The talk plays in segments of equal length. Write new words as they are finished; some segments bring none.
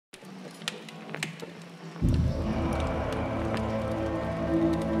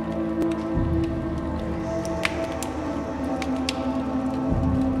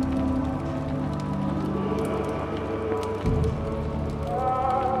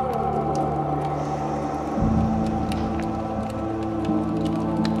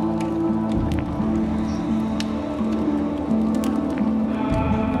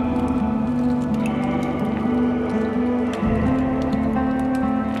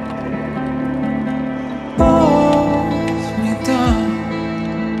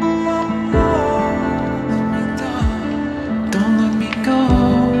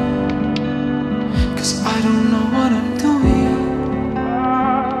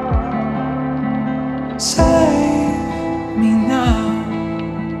Save me now.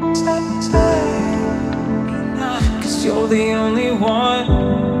 Save me now. 'Cause you're the only one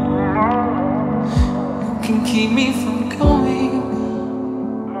who can keep me from going.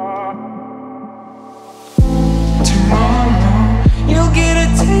 Tomorrow you'll get a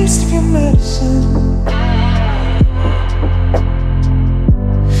taste of your medicine.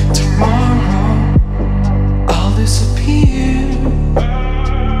 Tomorrow I'll disappear.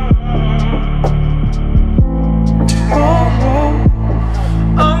 Tomorrow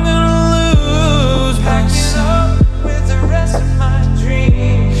I'm gonna lose packing up with the rest of my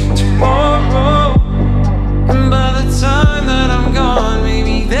dreams. Tomorrow, and by the time that I'm gone,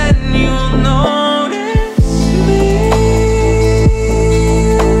 maybe then you'll notice me.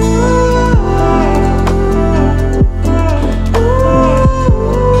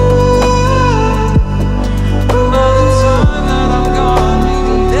 By the time that I'm gone,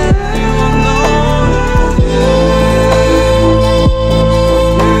 maybe then you'll notice.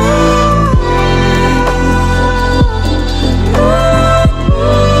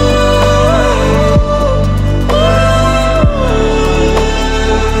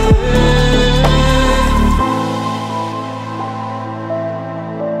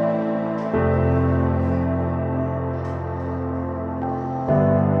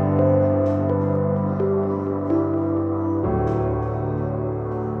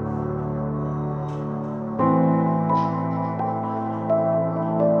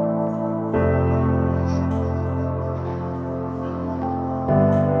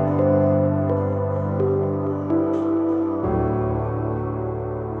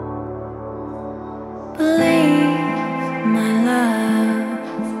 Believe my love,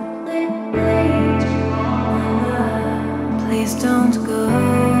 please don't go,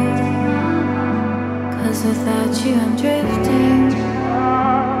 'cause without you I'm drifting.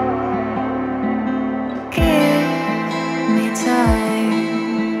 Give me time,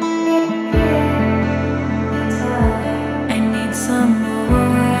 I need some more.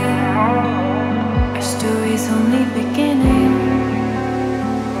 Our story's only beginning.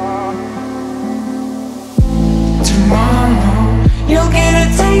 Tomorrow you'll get a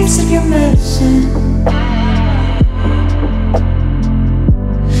taste of your medicine.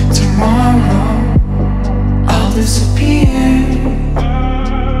 Tomorrow I'll disappear.